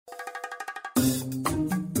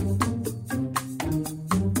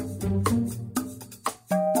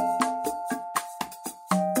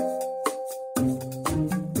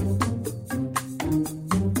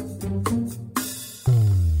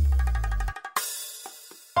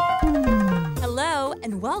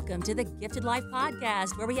Welcome to the Gifted Life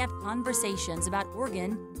Podcast, where we have conversations about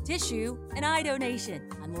organ, tissue, and eye donation.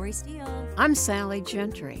 I'm Lori Steele. I'm Sally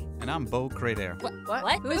Gentry. And I'm Bo Cradair.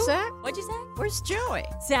 What? Who's that? What'd you say? Where's Joey?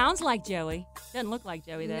 Sounds like Joey. Doesn't look like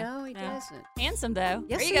Joey, though. No, he doesn't. Handsome, though.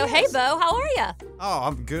 Yes, there you he go. is. Hey, Bo, how are you? Oh,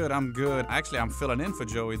 I'm good. Actually, I'm filling in for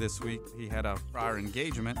Joey this week. He had a prior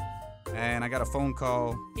engagement, and I got a phone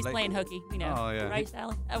call. He's playing hooky. We know. Oh, yeah. Right,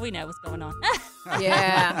 Sally? We know what's going on.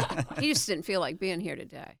 Yeah. He just didn't feel like being here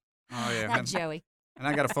today. Oh, yeah. Not Joey. And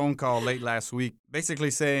I got a phone call late last week basically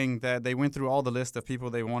saying that they went through all the list of people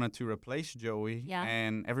they wanted to replace Joey. Yeah.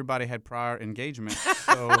 And everybody had prior engagement.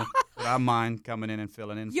 So I don't mind coming in and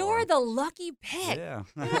filling in You're for the lucky pick. Yeah.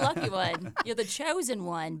 You're the lucky one. You're the chosen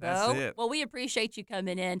one, Bo. That's it. Well, we appreciate you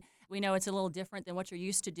coming in. We know it's a little different than what you're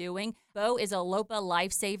used to doing. Bo is a LOPA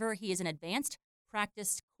lifesaver. He is an advanced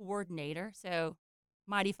practice coordinator. So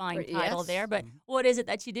mighty fine title Yes. there. But what is it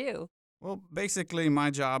that you do? Well, basically,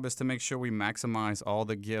 my job is to make sure we maximize all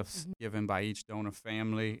the gifts given by each donor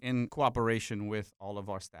family in cooperation with all of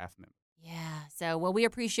our staff members. Yeah. So, well, we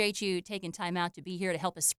appreciate you taking time out to be here to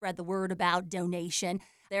help us spread the word about donation.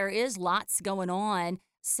 There is lots going on.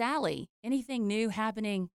 Sally, anything new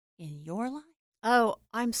happening in your life? Oh,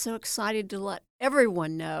 I'm so excited to let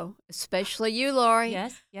everyone know, especially you, Lori.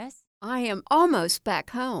 Yes. I am almost back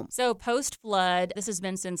home. So post-flood, this has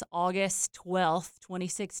been since August 12th,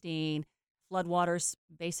 2016. Floodwaters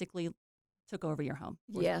basically took over your home.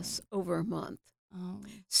 Yes, over a month. Oh.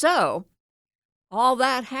 So, all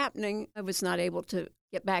that happening, I was not able to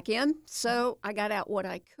get back in. So, I got out what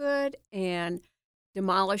I could and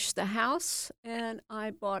demolished the house. And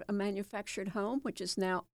I bought a manufactured home, which is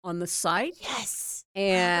now on the site. Yes.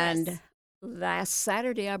 And Progress. last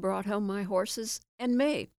Saturday, I brought home my horses and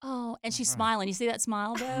me. Oh, and she's All right. smiling. You see that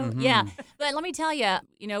smile, though? Mhm. Yeah. But let me tell you,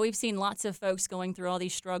 we've seen lots of folks going through all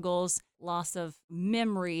these struggles, loss of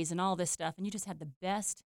memories and all this stuff, and you just had the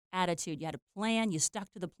best attitude. You had a plan. You stuck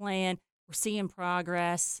to the plan. We're seeing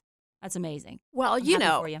progress. That's amazing. Well, I'm happy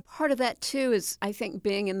for you. part of that, too, is I think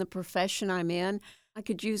being in the profession I'm in, I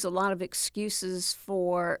could use a lot of excuses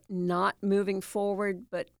for not moving forward,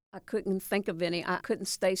 but I couldn't think of any. I couldn't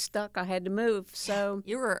stay stuck. I had to move. So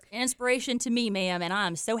You were an inspiration to me, ma'am, and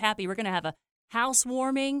I'm so happy we're going to have a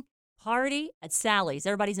housewarming party at Sally's.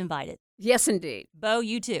 Everybody's invited. yes, indeed. Bo,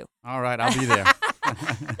 you too. All right, I'll be there.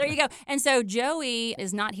 There you go. And so Joey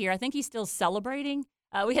is not here. I think he's still celebrating.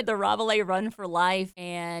 We had the Rabelais Run for Life,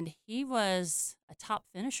 and he was a top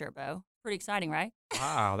finisher, Bo. Pretty exciting, right?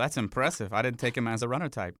 Wow, that's impressive. I didn't take him as a runner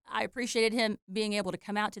type. I appreciated him being able to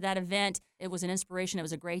come out to that event. It was an inspiration. It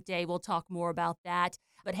was a great day. We'll talk more about that.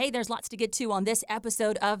 But hey, there's lots to get to on this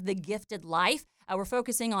episode of The Gifted Life. We're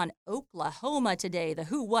focusing on Oklahoma today, the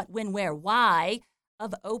who, what, when, where, why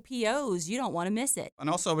of OPOs. You don't want to miss it. And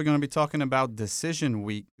also, we're going to be talking about Decision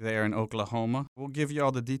Week there in Oklahoma. We'll give you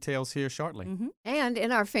all the details here shortly. Mm-hmm. And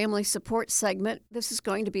in our family support segment, this is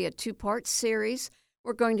going to be a two-part series.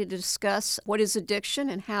 We're going to discuss what is addiction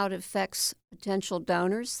and how it affects potential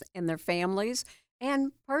donors and their families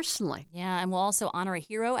and personally. Yeah, and we'll also honor a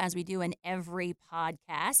hero as we do in every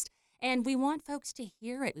podcast. And we want folks to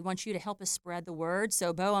hear it. We want you to help us spread the word.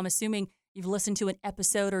 So, Bo, I'm assuming you've listened to an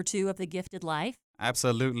episode or two of The Gifted Life.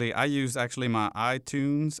 Absolutely. I use actually my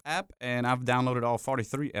iTunes app, and I've downloaded all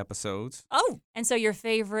 43 episodes. Oh, and so your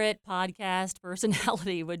favorite podcast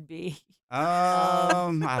personality would be? I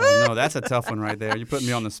don't know. That's a tough one right there. You put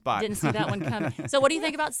me on the spot. Didn't see that one coming. So what do you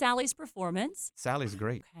think about Sally's performance? Sally's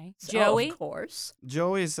great. Okay. So, Joey, of course.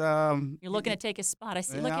 Joey's. you're looking to take his spot. I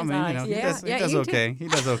see. Yeah, Look at I his mean, eyes. he Yeah, does, yeah, he does you too. okay. He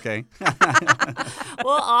does okay.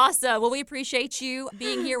 Well, awesome. Well, we appreciate you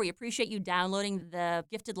being here. We appreciate you downloading the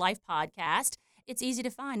Gifted Life podcast. It's easy to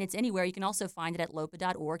find. It's anywhere. You can also find it at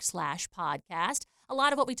lopa.org/podcast. A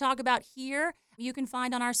lot of what we talk about here, you can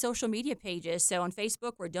find on our social media pages. So on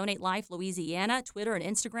Facebook, we're Donate Life Louisiana. Twitter and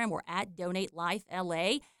Instagram, we're at Donate Life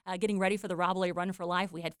LA. Getting ready for the Rabelais Run for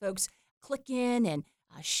Life. We had folks click in and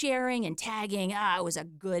sharing and tagging. It was a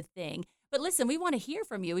good thing. But listen, we want to hear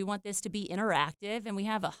from you. We want this to be interactive, and we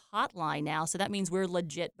have a hotline now, so that means we're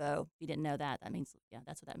legit, Bo. If you didn't know that, that means, yeah,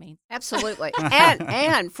 that's what that means. Absolutely.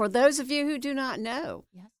 and for those of you who do not know,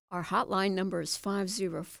 Yes. our hotline number is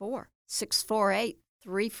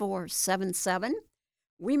 504-648-3477.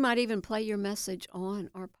 We might even play your message on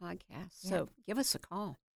our podcast. So give us a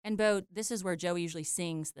call. And Bo, this is where Joey usually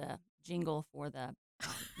sings the jingle for the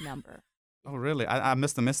number. Oh, really? I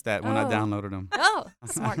must have missed that when I downloaded them. Oh,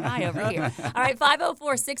 smart guy over here. All right,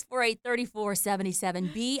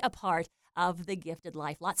 504-648-3477. Be a part of the Gifted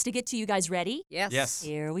Life. Lots to get to. You guys ready? Yes. Yes.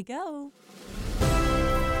 Here we go.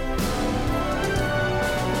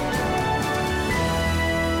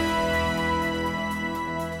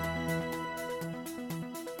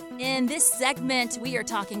 In this segment, we are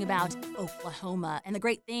talking about Oklahoma and the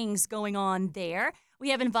great things going on there. We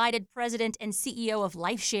have invited President and CEO of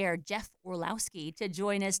LifeShare, Jeff Orlowski, to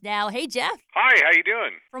join us now. Hey, Jeff. Hi, how you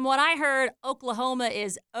doing? From what I heard, Oklahoma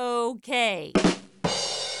is okay.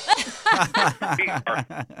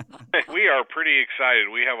 We are pretty excited.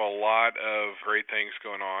 We have a lot of great things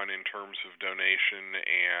going on in terms of donation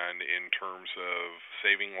and in terms of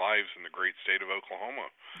saving lives in the great state of Oklahoma.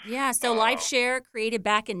 Yeah, so LifeShare, created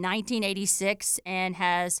back in 1986 and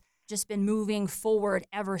has just been moving forward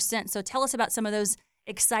ever since. So tell us about some of those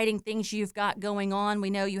exciting things you've got going on. We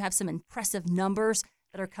know you have some impressive numbers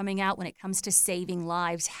that are coming out when it comes to saving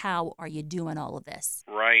lives. How are you doing all of this?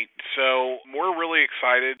 Right. So we're really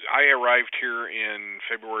excited. I arrived here in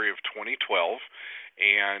February of 2012.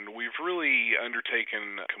 And we've really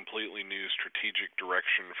undertaken a completely new strategic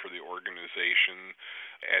direction for the organization.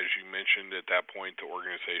 As you mentioned, at that point, the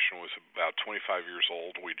organization was about 25 years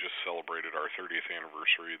old. We just celebrated our 30th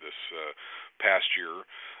anniversary this past year.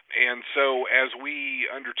 And so as we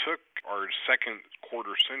undertook our second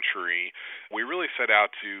quarter century, we really set out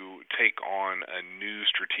to take on a new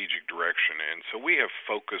strategic direction. And so we have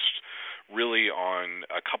focused really on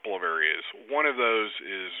a couple of areas. One of those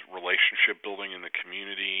is relationship building in the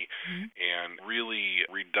community and really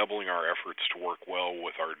redoubling our efforts to work well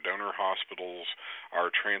with our donor hospitals,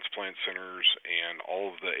 our transplant centers, and all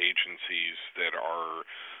of the agencies that are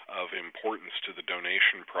of importance to the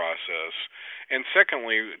donation process. And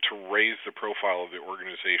secondly, to raise the profile of the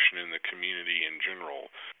organization in the community in general.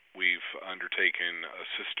 We've undertaken a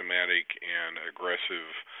systematic and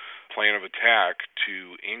aggressive plan of attack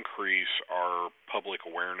to increase our public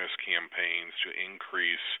awareness campaigns, to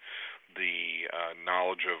increase the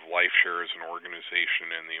knowledge of LifeShare as an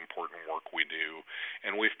organization and the important work we do.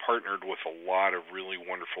 And we've partnered with a lot of really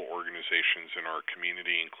wonderful organizations in our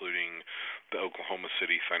community, including the Oklahoma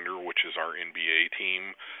City Thunder, which is our NBA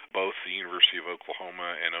team, both the University of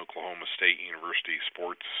Oklahoma and Oklahoma State University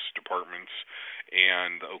sports departments,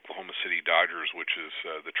 and the Oklahoma City Dodgers, which is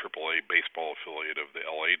the AAA baseball affiliate of the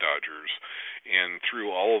LA Dodgers. And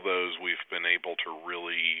through all of those, we've been able to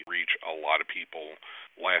really reach a lot of people.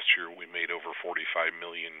 Last year, we made over 45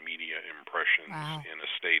 million media impressions in a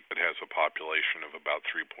state that has a population of about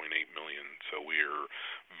 3.8 million. So we are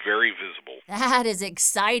very visible. That is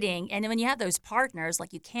exciting. And when you have those partners,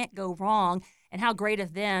 like, you can't go wrong. And how great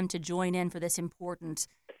of them to join in for this important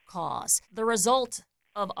cause. The result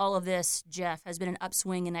of all of this, Jeff, has been an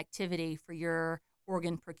upswing in activity for your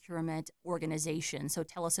organ procurement organization. So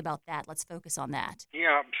tell us about that. Let's focus on that.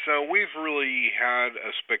 Yeah, so we've really had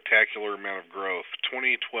a spectacular amount of growth.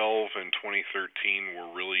 2012 and 2013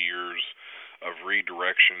 were really years of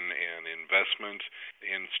redirection and investment.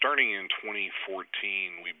 And starting in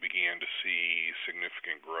 2014, we began to see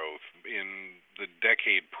significant growth. In the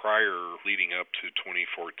decade prior, leading up to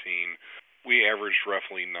 2014, we averaged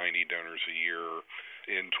roughly 90 donors a year.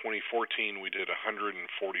 In 2014, we did 141,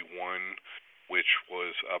 which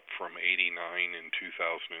was up from 89 in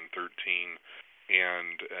 2013.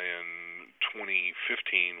 And in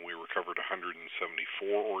 2015, we recovered 174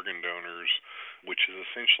 organ donors, which is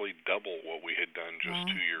essentially double what we had done just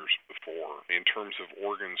 2 years before. In terms of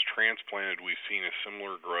organs transplanted, we've seen a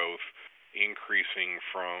similar growth, increasing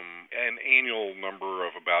from an annual number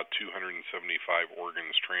of about 275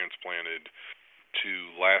 organs transplanted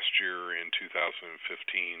to last year in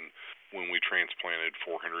 2015 when we transplanted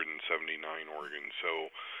 479 organs.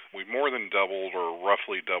 So we've more than doubled, or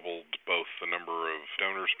roughly doubled, both the number of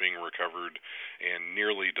donors being recovered and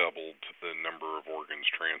nearly doubled the number of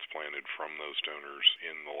organs transplanted from those donors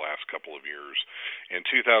in the last couple of years. And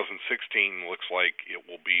 2016 looks like it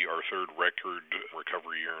will be our third record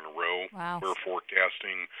recovery year in a row. Wow. We're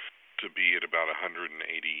forecasting to be at about 180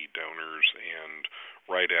 donors and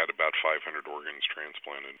right at about 500 organs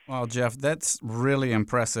transplanted. Well, Jeff, that's really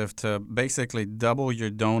impressive to basically double your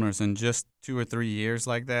donors in just 2 or 3 years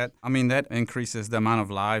like that. I mean, that increases the amount of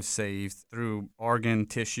lives saved through organ,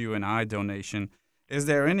 tissue, and eye donation. Is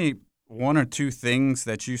there any one or two things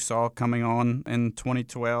that you saw coming on in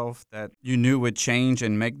 2012 that you knew would change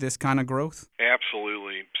and make this kind of growth?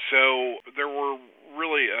 Absolutely. So there were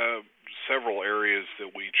really several areas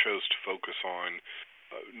that we chose to focus on.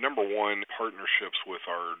 Number one, partnerships with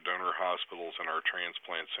our donor hospitals and our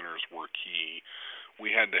transplant centers were key.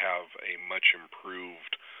 We had to have a much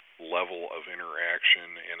improved level of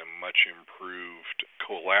interaction and a much improved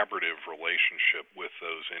collaborative relationship with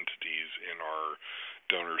those entities in our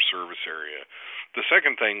donor service area. The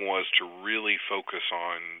second thing was to really focus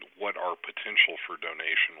on what our potential for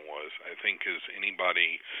donation was. I think as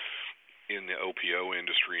anybody in the OPO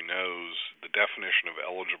industry knows, the definition of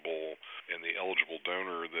eligible and the eligible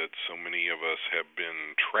donor that so many of us have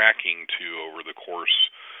been tracking to over the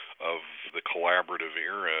course of the collaborative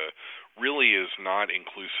era really is not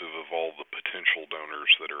inclusive of all the potential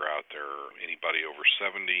donors that are out there. Anybody over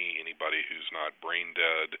 70, anybody who's not brain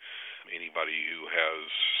dead, anybody who has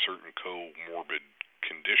certain comorbid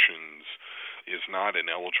conditions is not an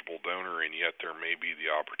eligible donor, and yet there may be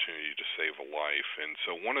the opportunity to save a life. And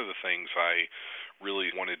so one of the things I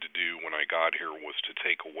really wanted to do when I got here was to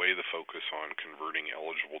take away the focus on converting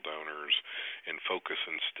eligible donors and focus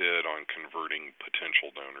instead on converting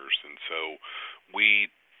potential donors. And so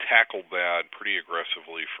we tackled that pretty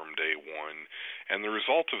aggressively from day one. And the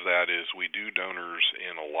result of that is we do donors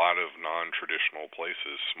in a lot of non-traditional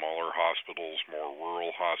places, smaller hospitals, more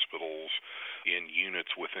rural hospitals, in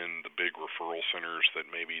units within the big referral centers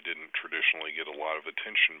that maybe didn't traditionally get a lot of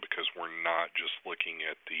attention because we're not just looking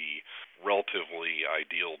at the relatively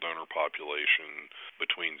ideal donor population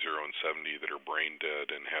between 0 and 70 that are brain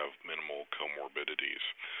dead and have minimal comorbidities.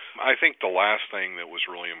 I think the last thing that was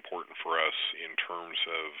really important for us in terms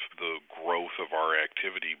of the growth of our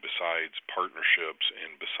activity besides partnerships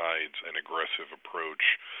and besides an aggressive approach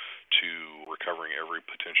to recovering every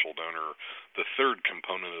potential donor, the third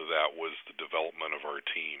component of that was the development of our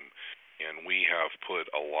team. And we have put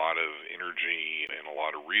a lot of energy and a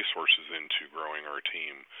lot of resources into growing our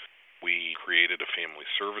team. We created a family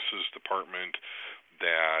services department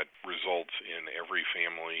that results in every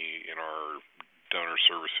family in our donor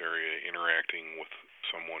service area interacting with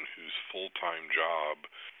someone whose full-time job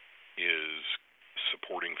is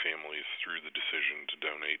supporting families through the decision to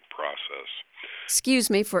donate process. Excuse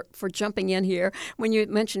me for jumping in here. When you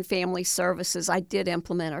mentioned family services, I did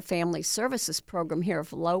implement our family services program here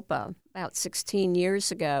at LOPA about 16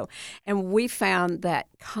 years ago, and we found that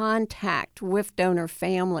contact with donor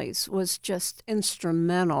families was just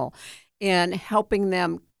instrumental in helping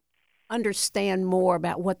them understand more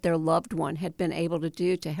about what their loved one had been able to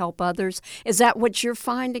do to help others. Is that what you're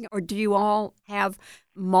finding, or do you all have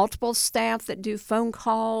multiple staff that do phone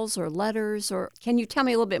calls or letters, or can you tell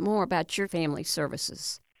me a little bit more about your family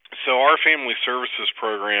services? So our family services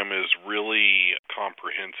program is really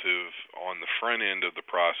comprehensive. On the front end of the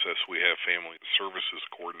process, we have family services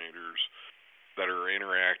coordinators that are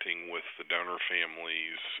interacting with the donor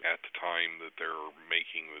families at the time that they're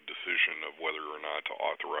making the decision of whether or not to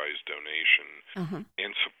authorize donation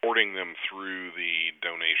and supporting them through the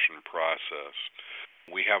donation process.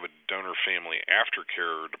 We have a donor family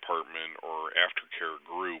aftercare department or aftercare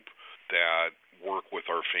group that work with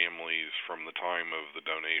our families from the time of the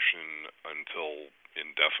donation until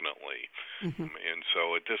indefinitely. And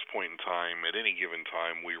so at this point in time, at any given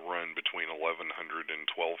time, we run between 1,100 and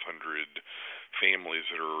 1,200 families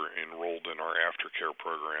that are enrolled in our aftercare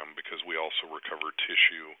program because we also recover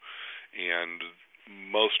tissue. And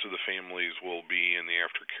most of the families will be in the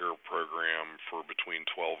aftercare program for between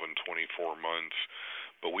 12 and 24 months.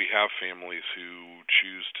 But we have families who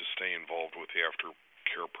choose to stay involved with the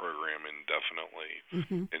aftercare program indefinitely.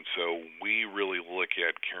 And so we really look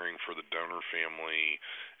at caring for the donor family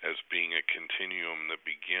as being a continuum that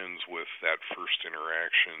begins with that first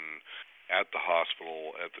interaction at the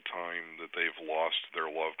hospital at the time that they've lost their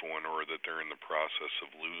loved one or that they're in the process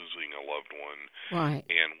of losing a loved one. Right.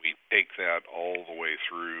 And we take that all the way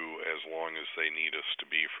through as long as they need us to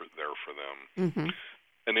be there for them.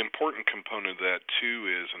 An important component of that, too,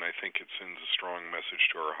 is, and I think it sends a strong message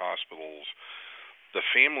to our hospitals, the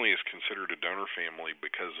family is considered a donor family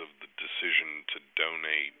because of the decision to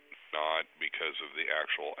donate, not because of the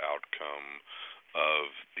actual outcome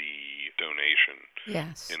of the donation.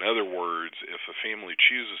 Yes. In other words, if a family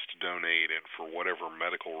chooses to donate and for whatever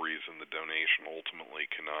medical reason the donation ultimately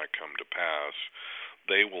cannot come to pass,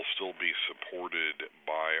 they will still be supported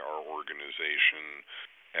by our organization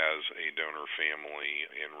as a donor family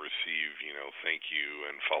and receive, thank you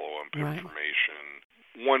and follow-up information.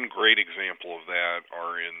 One great example of that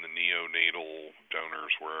are in the neonatal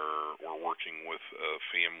donors where we're working with a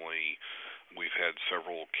family. We've had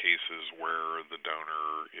several cases where the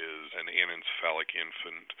donor is an anencephalic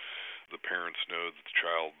infant. The parents know that the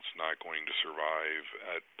child's not going to survive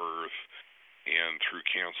at birth. And through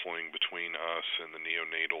counseling between us and the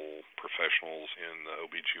neonatal professionals and the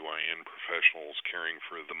OBGYN professionals caring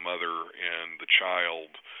for the mother and the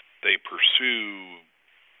child, they pursue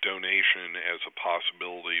donation as a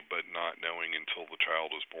possibility, but not knowing until the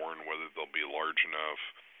child is born whether they'll be large enough,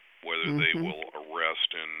 whether they will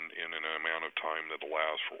arrest in an amount of time that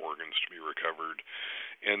allows for organs to be recovered.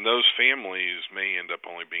 And those families may end up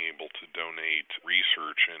only being able to donate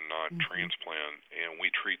research and not transplant, and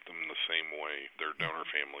we treat them the same way. They're donor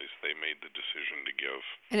families. They made the decision to give.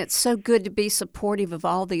 And it's so good to be supportive of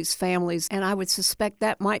all these families, and I would suspect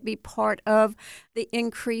that might be part of the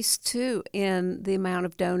increase, too, in the amount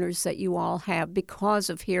of donors that you all have because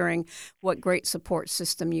of hearing what great support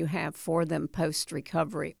system you have for them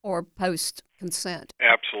post-recovery or post-consent.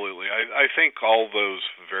 Absolutely. I think all those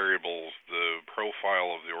variables, the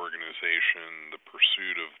profile of the organization, the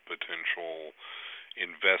pursuit of potential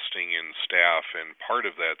investing in staff, and part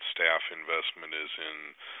of that staff investment is in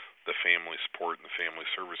the family support and the family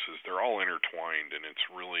services. They're all intertwined, and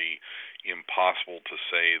it's really impossible to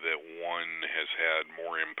say that one has had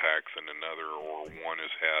more impact than another or one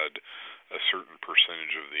has had a certain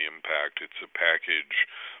percentage of the impact. It's a package,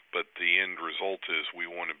 but the end result is we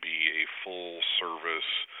want to be a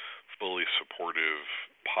full-service, fully supportive,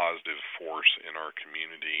 positive force in our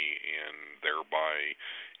community and thereby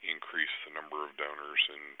increase the number of donors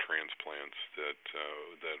and transplants that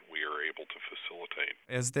we are able to facilitate.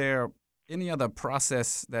 Is there any other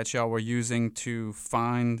process that y'all were using to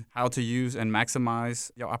find how to use and maximize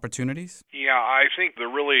your opportunities? Yeah, I think the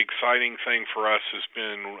really exciting thing for us has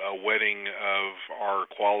been a wedding of our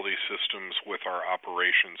quality systems with our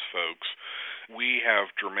operations folks. We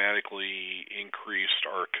have dramatically increased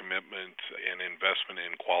our commitment and investment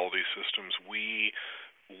in quality systems. We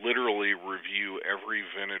literally review every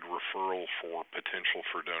vented referral for potential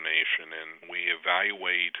for donation, and we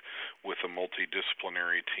evaluate with a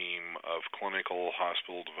multidisciplinary team of clinical,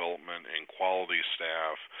 hospital development, and quality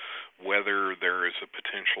staff whether there is a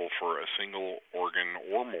potential for a single organ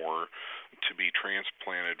or more to be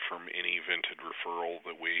transplanted from any vented referral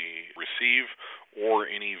that we receive or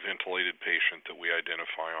any ventilated patient that we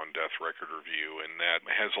identify on death record review. And that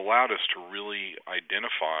has allowed us to really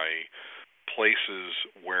identify places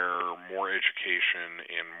where more education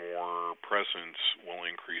and more presence will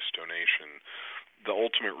increase donation. The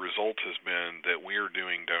ultimate result has been that we are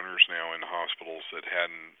doing donors now in hospitals that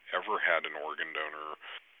hadn't ever had an organ donor,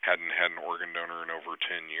 hadn't had an organ donor in over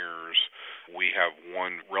 10 years. We have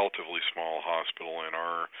one relatively small hospital in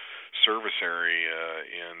our service area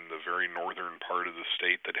in the very northern part of the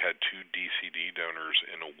state that had 2 DCD donors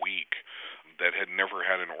in a week that had never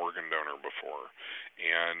had an organ donor before.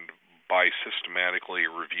 And by systematically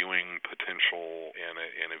reviewing potential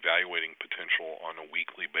and evaluating potential on a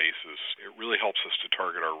weekly basis, it really helps us to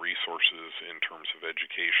target our resources in terms of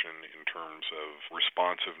education, in terms of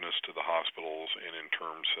responsiveness to the hospitals, and in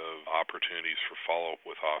terms of opportunities for follow-up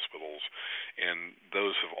with hospitals. And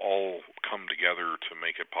those have all come together to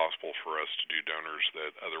make it possible for us to do donors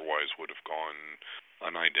that otherwise would have gone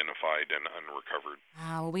unidentified and unrecovered.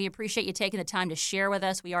 Well, we appreciate you taking the time to share with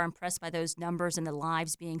us. We are impressed by those numbers and the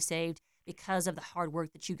lives being saved because of the hard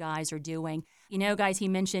work that you guys are doing. You know, guys, he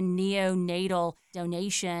mentioned neonatal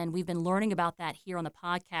donation. We've been learning about that here on the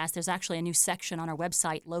podcast. There's actually a new section on our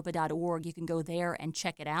website, lopa.org. You can go there and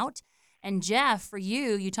check it out. And Jeff, for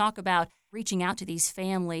you talk about reaching out to these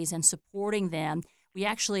families and supporting them. We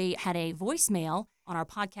actually had a voicemail on our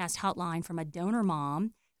podcast hotline from a donor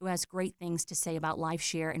mom who has great things to say about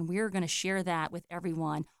LifeShare, and we're going to share that with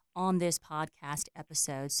everyone on this podcast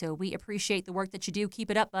episode. So we appreciate the work that you do. Keep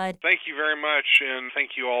it up, bud. Thank you very much, and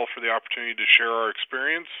thank you all for the opportunity to share our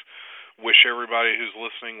experience. Wish everybody who's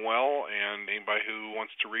listening well, and anybody who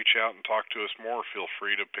wants to reach out and talk to us more, feel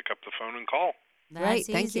free to pick up the phone and call. That's Great,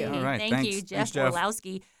 thank easy. you. All right, Thank thanks. you, Jeff Thanks, Jeff.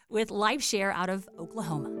 Borlowski with LifeShare out of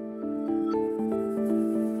Oklahoma.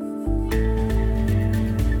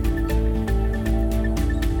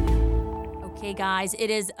 Okay, guys,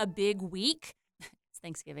 it is a big week. It's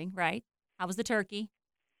Thanksgiving, right? How was the turkey?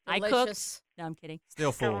 I cooked. Delicious. No, I'm kidding.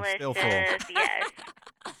 Still full. Still full. Delicious, yes.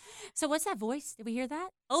 So what's that voice? Did we hear that?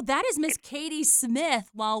 Oh, that is Miss Katie Smith.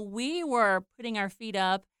 While we were putting our feet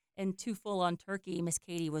up and too full on turkey, Miss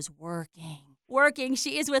Katie was working.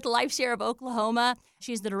 She is with LifeShare of Oklahoma.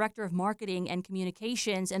 She's the Director of Marketing and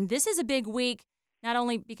Communications. And this is a big week, not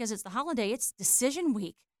only because it's the holiday, it's decision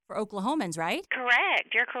week for Oklahomans, right?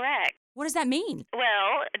 Correct. You're correct. What does that mean?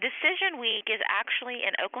 Well, Decision Week is actually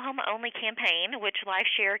an Oklahoma-only campaign, which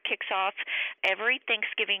LifeShare kicks off every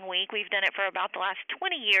Thanksgiving week. We've done it for about the last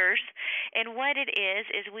 20 years. And what it is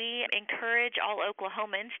we encourage all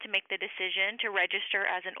Oklahomans to make the decision to register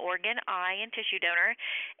as an organ, eye, and tissue donor,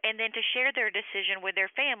 and then to share their decision with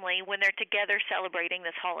their family when they're together celebrating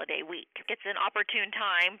this holiday week. It's an opportune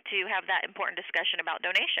time to have that important discussion about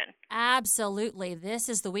donation. Absolutely.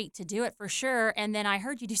 This is the week to do it for sure. And then I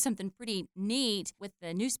heard you do something pretty neat with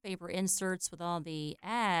the newspaper inserts with all the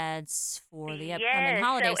ads for the upcoming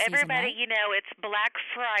holiday so season. everybody, Right? it's Black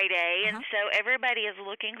Friday, and so everybody is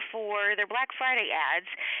looking for their Black Friday ads,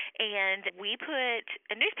 and we put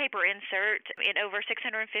a newspaper insert in over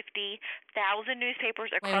 650,000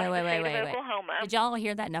 newspapers across the state of Oklahoma. Did y'all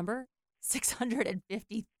hear that number? 650,000?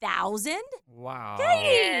 Wow.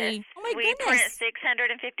 Katie! Oh my we goodness. print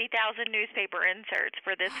 650,000 newspaper inserts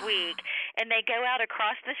for this week, and they go out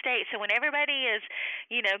across the state. So when everybody is,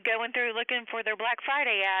 going through looking for their Black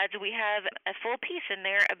Friday ads, we have a full piece in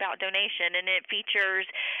there about donation, and it features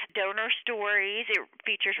donor stories, it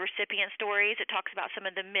features recipient stories, it talks about some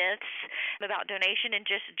of the myths about donation, and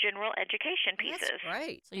just general education pieces. That's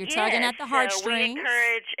great. So you're tugging at the heartstrings. So we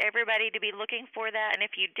encourage everybody to be looking for that, and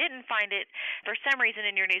if you didn't find it for some reason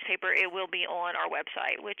in your newspaper, it will be on our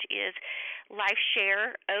website, which is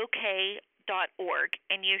LifeShareOK.org,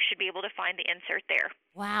 and you should be able to find the insert there.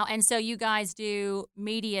 Wow. And so you guys do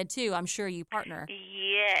media too. I'm sure you partner.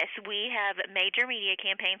 Yes, we have major media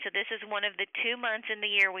campaigns. So this is one of the 2 months in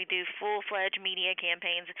the year we do full-fledged media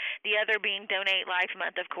campaigns, the other being Donate Life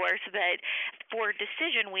Month, of course. But for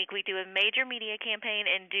Decision Week, we do a major media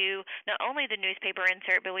campaign and do not only the newspaper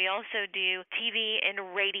insert, but we also do TV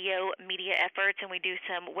and radio media efforts, and we do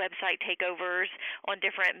some website takeovers on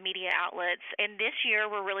different media outlets. And this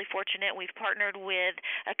year, we're really fortunate. We've partnered with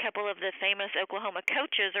a couple of the famous Oklahoma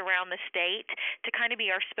coaches around the state to kind of be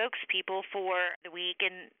our spokespeople for the week.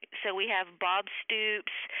 And so we have Bob Stoops,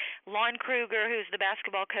 Lon Kruger, who's the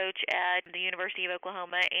basketball coach at the University of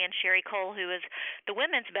Oklahoma, and Sherry Cole, who is the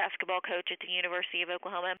women's basketball coach at the University of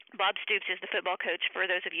Oklahoma. Bob Stoops is the football coach, for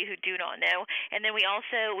those of you who do not know. And then we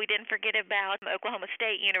didn't forget about Oklahoma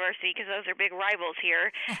State University, because those are big rivals here.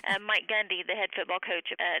 Mike Gundy, the head football coach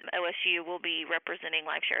at OSU, will be representing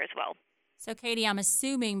LifeShare as well. So, Katie, I'm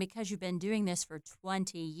assuming because you've been doing this for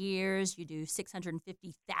 20 years, you do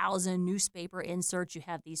 650,000 newspaper inserts, you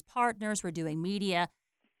have these partners, we're doing media.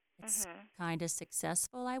 It's kind of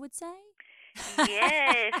successful, I would say.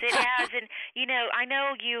 Yes, it has. And, I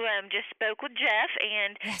know you just spoke with Jeff,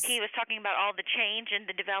 and Yes. he was talking about all the change and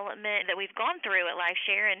the development that we've gone through at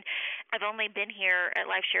LifeShare. And I've only been here at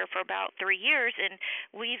LifeShare for about 3 years, and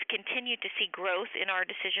we've continued to see growth in our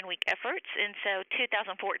Decision Week efforts. And so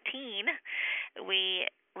 2014, we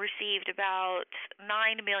received about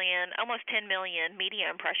 9 million, almost 10 million media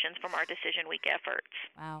impressions from our Decision Week efforts.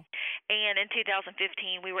 Wow. And in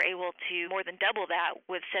 2015, we were able to more than double that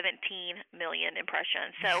with 17 million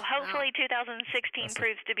impressions. So hopefully 2016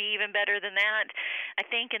 proves to be even better than that. I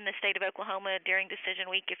think in the state of Oklahoma during Decision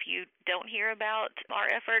Week, if you don't hear about our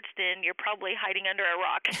efforts, then you're probably hiding under a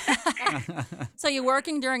rock. So you're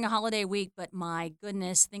working during a holiday week, but my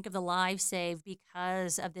goodness, think of the lives saved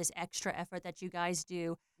because of this extra effort that you guys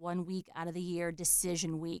do 1 week out of the year,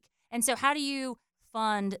 Decision Week. And so how do you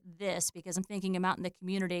fund this? Because I'm thinking I'm out in the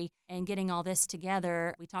community and getting all this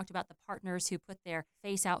together. We talked about the partners who put their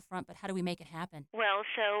face out front, but how do we make it happen? Well,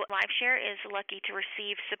 so LifeShare is lucky to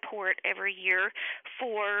receive support every year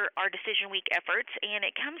for our Decision Week efforts, and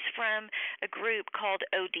it comes from a group called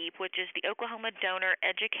ODEEP, which is the Oklahoma Donor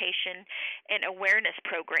Education and Awareness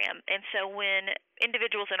Program. And so when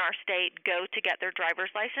individuals in our state go to get their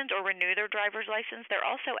driver's license or renew their driver's license, they're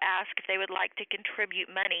also asked if they would like to contribute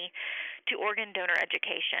money to organ donor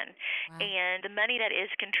education. Wow. And the money that is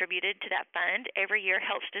contributed to that fund every year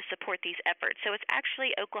helps to support these efforts. So it's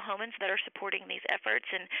actually Oklahomans that are supporting these efforts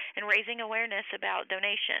and raising awareness about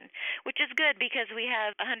donation, which is good because we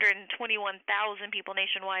have 121,000 people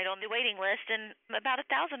nationwide on the waiting list, and about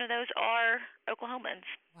 1,000 of those are Oklahomans.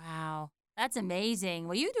 Wow. That's amazing.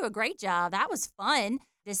 Well, you do a great job. That was fun.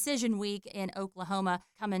 Decision Week in Oklahoma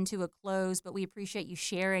coming to a close, but we appreciate you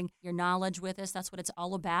sharing your knowledge with us. That's what it's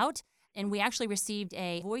all about. And we actually received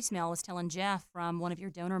a voicemail, I was telling Jeff, from one of your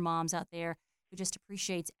donor moms out there who just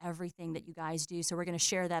appreciates everything that you guys do. So we're going to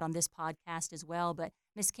share that on this podcast as well. But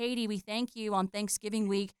Miss Katie, we thank you on Thanksgiving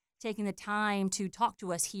week taking the time to talk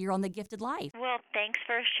to us here on The Gifted Life. Well, thanks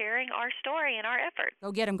for sharing our story and our efforts.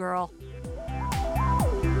 Go get 'em, girl.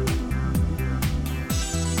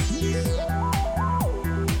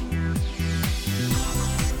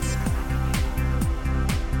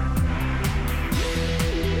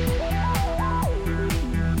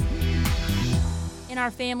 In our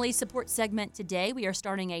family support segment today, we are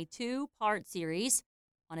starting a 2-part series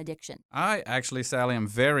on addiction. I actually, Sally, am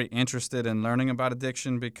very interested in learning about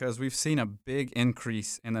addiction because we've seen a big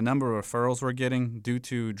increase in the number of referrals we're getting due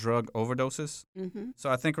to drug overdoses. Mm-hmm. So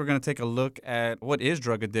I think we're going to take a look at what is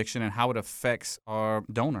drug addiction and how it affects our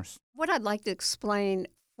donors. What I'd like to explain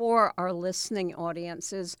for our listening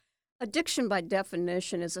audience is addiction by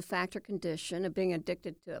definition is a fact or condition of being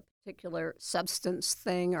addicted to a particular substance,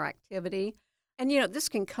 thing, or activity. And, this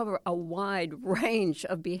can cover a wide range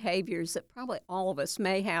of behaviors that probably all of us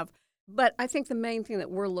may have. But I think the main thing that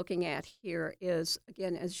we're looking at here is,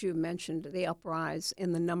 again, as you mentioned, the uprise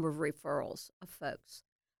in the number of referrals of folks.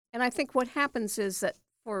 And I think what happens is that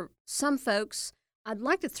for some folks, I'd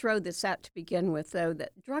like to throw this out to begin with, though,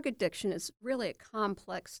 that drug addiction is really a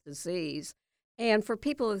complex disease. And for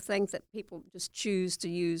people who think that people just choose to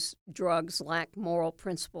use drugs, lack moral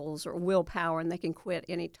principles or willpower, and they can quit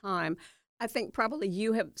any time, I think probably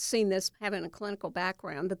you have seen this having a clinical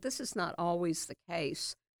background, that this is not always the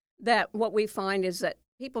case. That what we find is that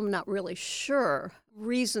people are not really sure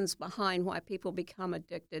reasons behind why people become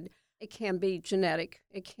addicted. It can be genetic,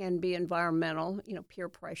 it can be environmental, peer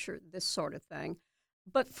pressure, this sort of thing.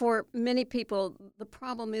 But for many people, the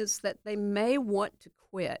problem is that they may want to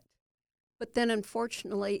quit, but then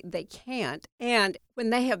unfortunately they can't. And when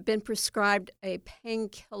they have been prescribed a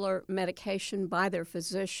painkiller medication by their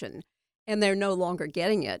physician, and they're no longer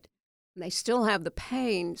getting it, and they still have the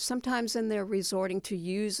pain, sometimes then they're resorting to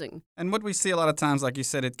using. And what we see a lot of times, like you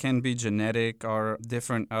said, it can be genetic or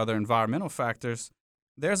different other environmental factors.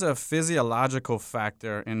 There's a physiological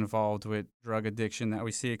factor involved with drug addiction that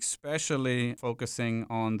we see, especially focusing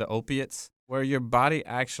on the opiates, where your body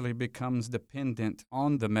actually becomes dependent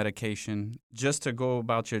on the medication just to go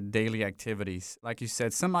about your daily activities. Like you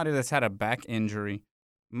said, somebody that's had a back injury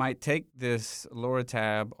might take this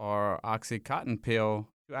Loratab or Oxycontin pill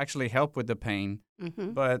to actually help with the pain.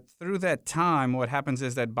 Mm-hmm. But through that time, what happens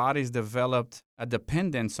is that bodies developed a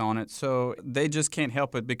dependence on it, so they just can't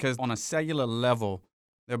help it because on a cellular level,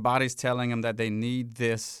 their body's telling them that they need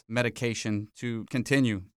this medication to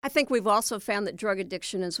continue. I think we've also found that drug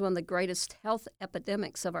addiction is one of the greatest health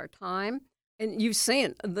epidemics of our time. And you've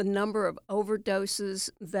seen the number of overdoses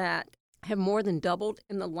that have more than doubled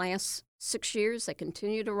in the last 6 years. They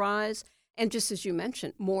continue to rise. And just as you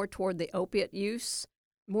mentioned, more toward the opiate use.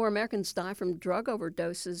 More Americans die from drug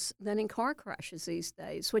overdoses than in car crashes these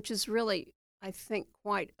days, which is really, I think,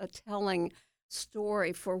 quite a telling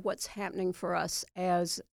story for what's happening for us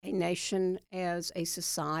as a nation, as a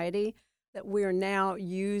society, that we are now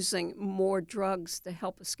using more drugs to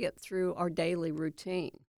help us get through our daily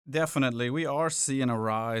routine. Definitely. We are seeing a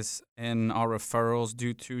rise in our referrals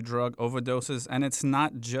due to drug overdoses, and it's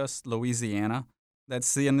not just Louisiana that's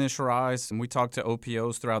seeing this rise. And we talk to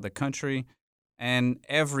OPOs throughout the country, and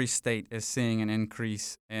every state is seeing an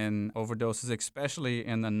increase in overdoses, especially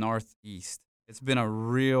in the Northeast. It's been a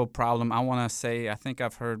real problem. I think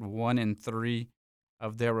I've heard 1 in 3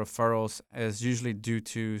 of their referrals is usually due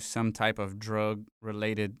to some type of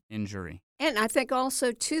drug-related injury. And I think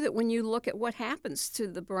also, too, that when you look at what happens to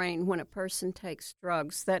the brain when a person takes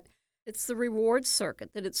drugs, that it's the reward circuit,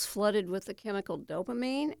 that it's flooded with the chemical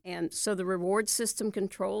dopamine. And so the reward system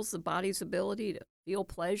controls the body's ability to feel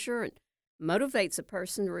pleasure and motivates a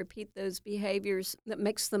person to repeat those behaviors that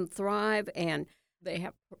makes them thrive. And they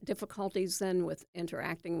have difficulties then with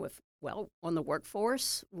interacting with, on the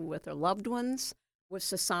workforce, with their loved ones, with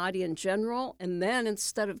society in general. And then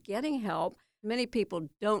instead of getting help, many people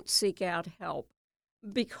don't seek out help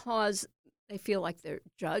because they feel like they're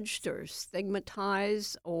judged or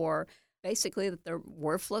stigmatized, or basically that they're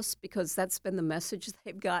worthless, because that's been the message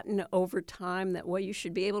they've gotten over time, that, you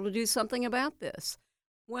should be able to do something about this.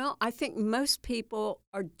 Well, I think most people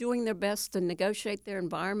are doing their best to negotiate their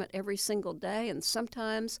environment every single day, and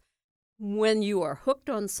sometimes when you are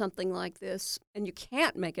hooked on something like this and you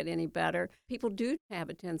can't make it any better, people do have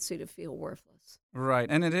a tendency to feel worthless. Right,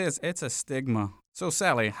 and it's a stigma. So,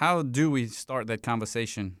 Sally, how do we start that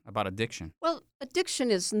conversation about addiction? Well,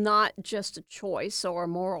 addiction is not just a choice or a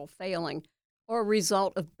moral failing or a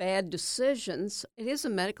result of bad decisions. It is a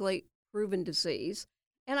medically proven disease.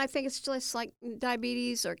 And I think it's just like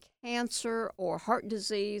diabetes or cancer or heart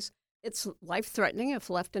disease. It's life-threatening if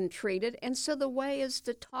left untreated. And so the way is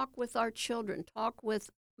to talk with our children, talk with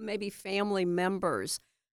maybe family members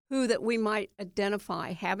who that we might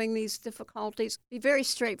identify having these difficulties. Be very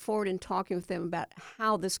straightforward in talking with them about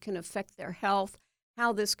how this can affect their health,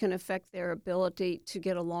 how this can affect their ability to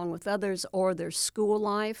get along with others or their school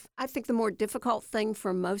life. I think the more difficult thing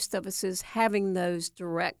for most of us is having those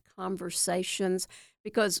direct conversations,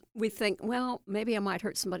 because we think, well, maybe I might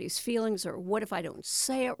hurt somebody's feelings, or what if I don't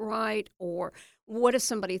say it right, or what if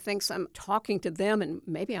somebody thinks I'm talking to them and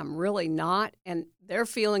maybe I'm really not, and they're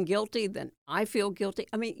feeling guilty, then I feel guilty.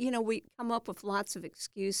 I mean, we come up with lots of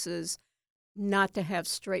excuses not to have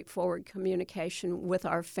straightforward communication with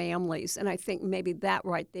our families. And I think maybe that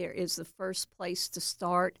right there is the first place to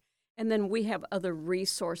start. And then we have other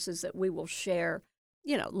resources that we will share,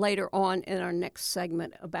 later on in our next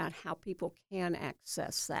segment about how people can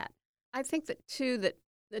access that. I think that, too, that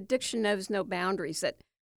addiction knows no boundaries, that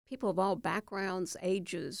people of all backgrounds,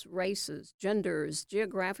 ages, races, genders,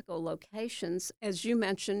 geographical locations, as you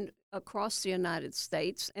mentioned, across the United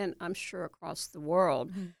States, and I'm sure across the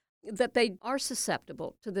world, that they are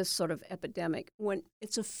susceptible to this sort of epidemic when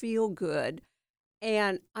it's a feel-good.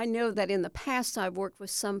 And I know that in the past I've worked with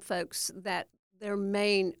some folks that their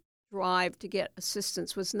main drive to get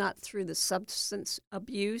assistance was not through the substance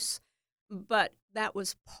abuse, but that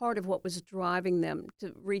was part of what was driving them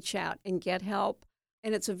to reach out and get help.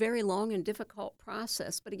 And it's a very long and difficult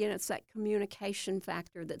process. But again, it's that communication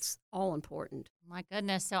factor that's all important. My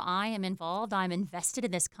goodness. So I am involved. I'm invested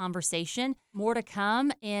in this conversation. More to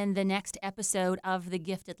come in the next episode of The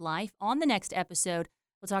Gifted Life. On the next episode,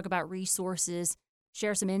 we'll talk about resources,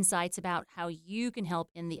 share some insights about how you can help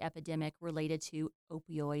in the epidemic related to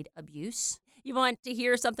opioid abuse. You want to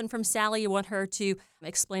hear something from Sally? You want her to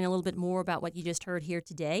explain a little bit more about what you just heard here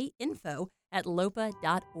today?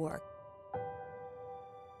 info@lopa.org.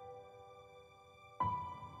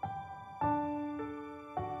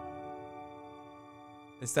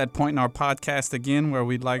 It's that point in our podcast again where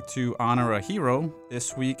we'd like to honor a hero.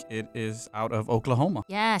 This week it is out of Oklahoma.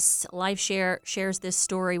 Yes, LifeShare shares this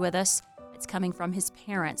story with us. It's coming from his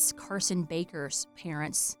parents, Carson Baker's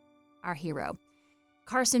parents, our hero.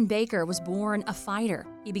 Carson Baker was born a fighter.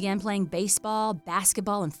 He began playing baseball,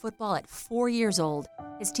 basketball, and football at 4 years old.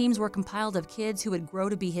 His teams were compiled of kids who would grow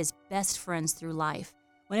to be his best friends through life.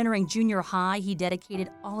 When entering junior high, he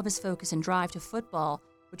dedicated all of his focus and drive to football,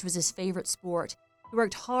 which was his favorite sport. He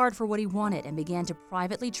worked hard for what he wanted and began to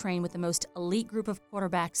privately train with the most elite group of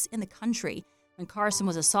quarterbacks in the country. When Carson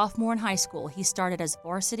was a sophomore in high school, he started as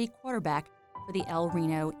varsity quarterback for the El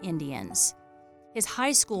Reno Indians. His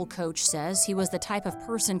high school coach says he was the type of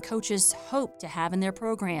person coaches hope to have in their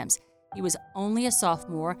programs. He was only a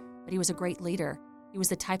sophomore, but he was a great leader. He was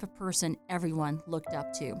the type of person everyone looked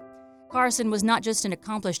up to. Carson was not just an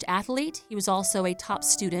accomplished athlete, he was also a top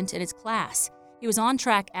student in his class. He was on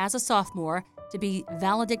track as a sophomore to be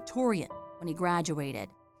valedictorian when he graduated.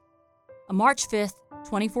 On March 5th,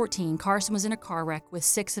 2014, Carson was in a car wreck with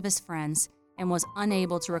 6 of his friends and was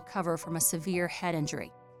unable to recover from a severe head injury.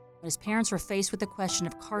 When his parents were faced with the question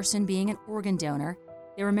of Carson being an organ donor,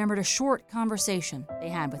 they remembered a short conversation they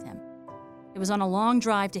had with him. It was on a long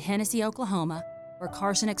drive to Hennessy, Oklahoma, where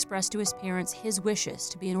Carson expressed to his parents his wishes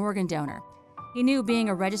to be an organ donor. He knew being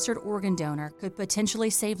a registered organ donor could potentially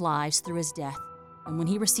save lives through his death, and when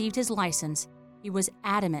he received his license, he was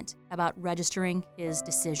adamant about registering his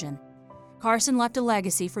decision. Carson left a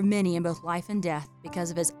legacy for many in both life and death because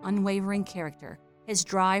of his unwavering character, his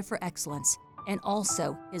drive for excellence, and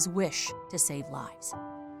also his wish to save lives.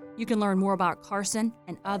 You can learn more about Carson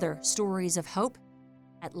and other stories of hope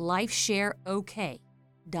at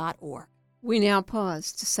LifeShareOK.org. We now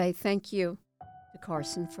pause to say thank you to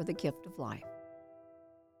Carson for the gift of life.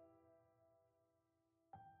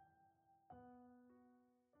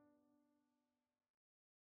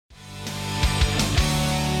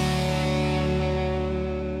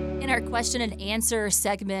 In our question and answer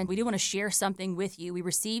segment, we do want to share something with you. We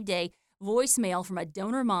received a voicemail from a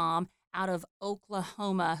donor mom out of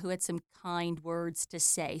Oklahoma who had some kind words to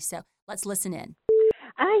say. So let's listen in.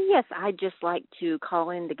 Yes, I'd just like to call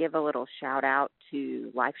in to give a little shout out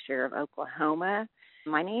to LifeShare of Oklahoma.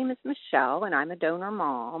 My name is Michelle, and I'm a donor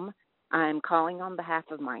mom. I'm calling on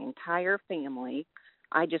behalf of my entire family.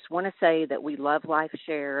 I just want to say that we love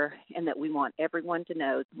LifeShare and that we want everyone to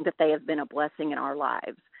know that they have been a blessing in our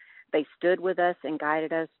lives. They stood with us and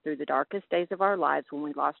guided us through the darkest days of our lives when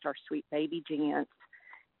we lost our sweet baby Jance,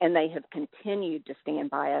 and they have continued to stand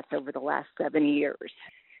by us over the last 7 years.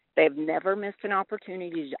 They've never missed an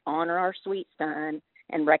opportunity to honor our sweet son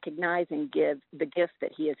and recognize and give the gift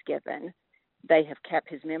that he has given. They have kept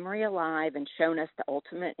his memory alive and shown us the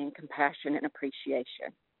ultimate in compassion and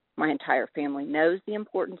appreciation. My entire family knows the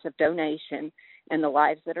importance of donation and the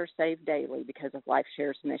lives that are saved daily because of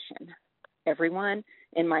LifeShare's mission. Everyone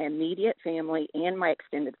in my immediate family and my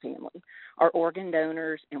extended family are organ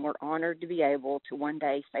donors, and we're honored to be able to one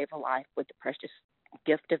day save a life with the precious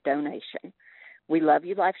gift of donation. We love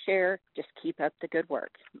you, LifeShare. Just keep up the good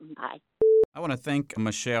work. Bye. I want to thank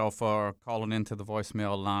Michelle for calling into the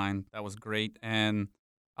voicemail line. That was great. And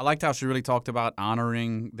I liked how she really talked about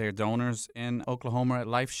honoring their donors in Oklahoma at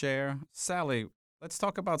LifeShare. Sally, let's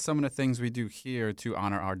talk about some of the things we do here to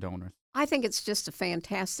honor our donors. I think it's just a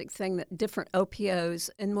fantastic thing that different OPOs,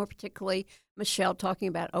 and more particularly Michelle talking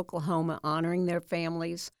about Oklahoma honoring their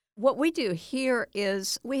families. What we do here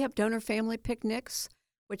is we have donor family picnics,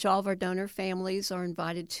 which all of our donor families are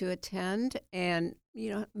invited to attend and,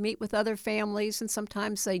 meet with other families. And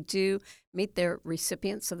sometimes they do meet their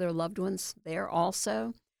recipients of their loved ones there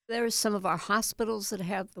also. There are some of our hospitals that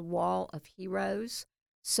have the Wall of Heroes.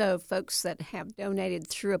 So folks that have donated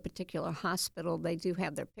through a particular hospital, they do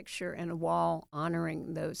have their picture and a wall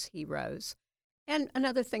honoring those heroes. And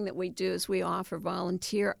another thing that we do is we offer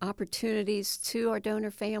volunteer opportunities to our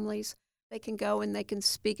donor families. They can go and they can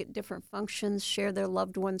speak at different functions, share their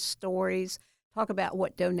loved ones' stories, talk about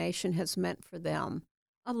what donation has meant for them,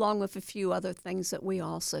 along with a few other things that we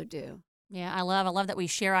also do. Yeah, I love that we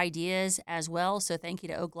share ideas as well. So thank you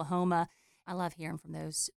to Oklahoma. I love hearing from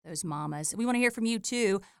those mamas. We want to hear from you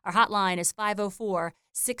too. Our hotline is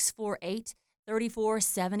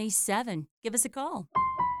 504-648-3477. Give us a call.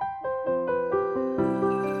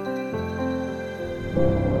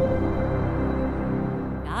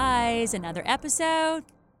 Guys, another episode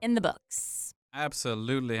in the books.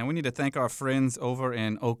 Absolutely. And we need to thank our friends over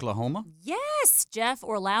in Oklahoma. Yes, Jeff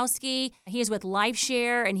Orlowski. He is with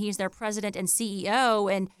LifeShare, and he's their president and CEO.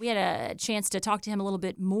 And we had a chance to talk to him a little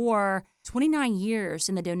bit more. 29 years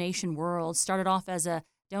in the donation world. Started off as a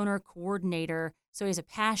donor coordinator. So he has a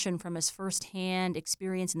passion from his firsthand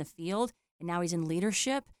experience in the field. And now he's in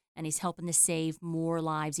leadership, and he's helping to save more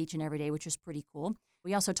lives each and every day, which is pretty cool.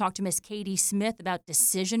 We also talked to Miss Katie Smith about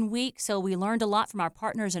Decision Week. So we learned a lot from our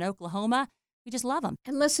partners in Oklahoma. We just love them.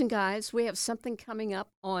 And listen, guys, we have something coming up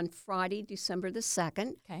on Friday, December the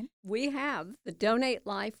 2nd. Okay. We have the Donate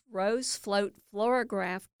Life Rose Float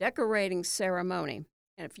Florograph Decorating Ceremony.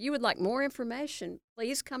 And if you would like more information,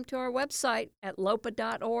 please come to our website at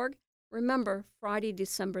lopa.org. Remember, Friday,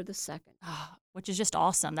 December the 2nd. Which is just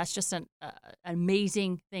awesome. That's just an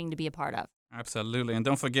amazing thing to be a part of. Absolutely. And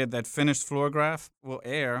don't forget that finished florograph will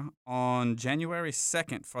air on January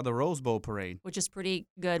 2nd for the Rose Bowl Parade. Which is pretty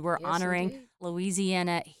good. We're honoring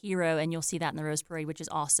Louisiana hero, and you'll see that in the Rose Parade, which is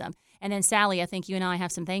awesome. And then, Sally, I think you and I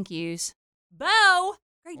have some thank yous. Bo!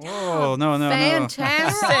 Great job. Oh, no.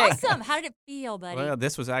 Fantastic. Awesome. How did it feel, buddy? Well,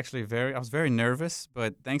 this was actually I was very nervous,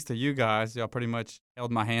 but thanks to you guys, y'all pretty much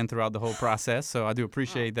held my hand throughout the whole process, so I do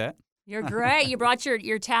appreciate that. You're great. You brought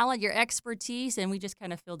your talent, your expertise, and we just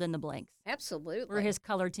kind of filled in the blanks. Absolutely. We're his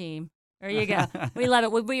color team. There you go. We love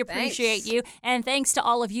it. We appreciate you. And thanks to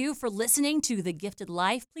all of you for listening to The Gifted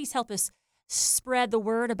Life. Please help us spread the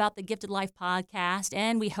word about the Gifted Life podcast,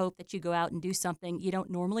 and we hope that you go out and do something you don't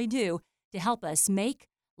normally do to help us make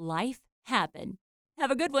life happen.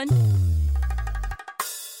 Have a good one.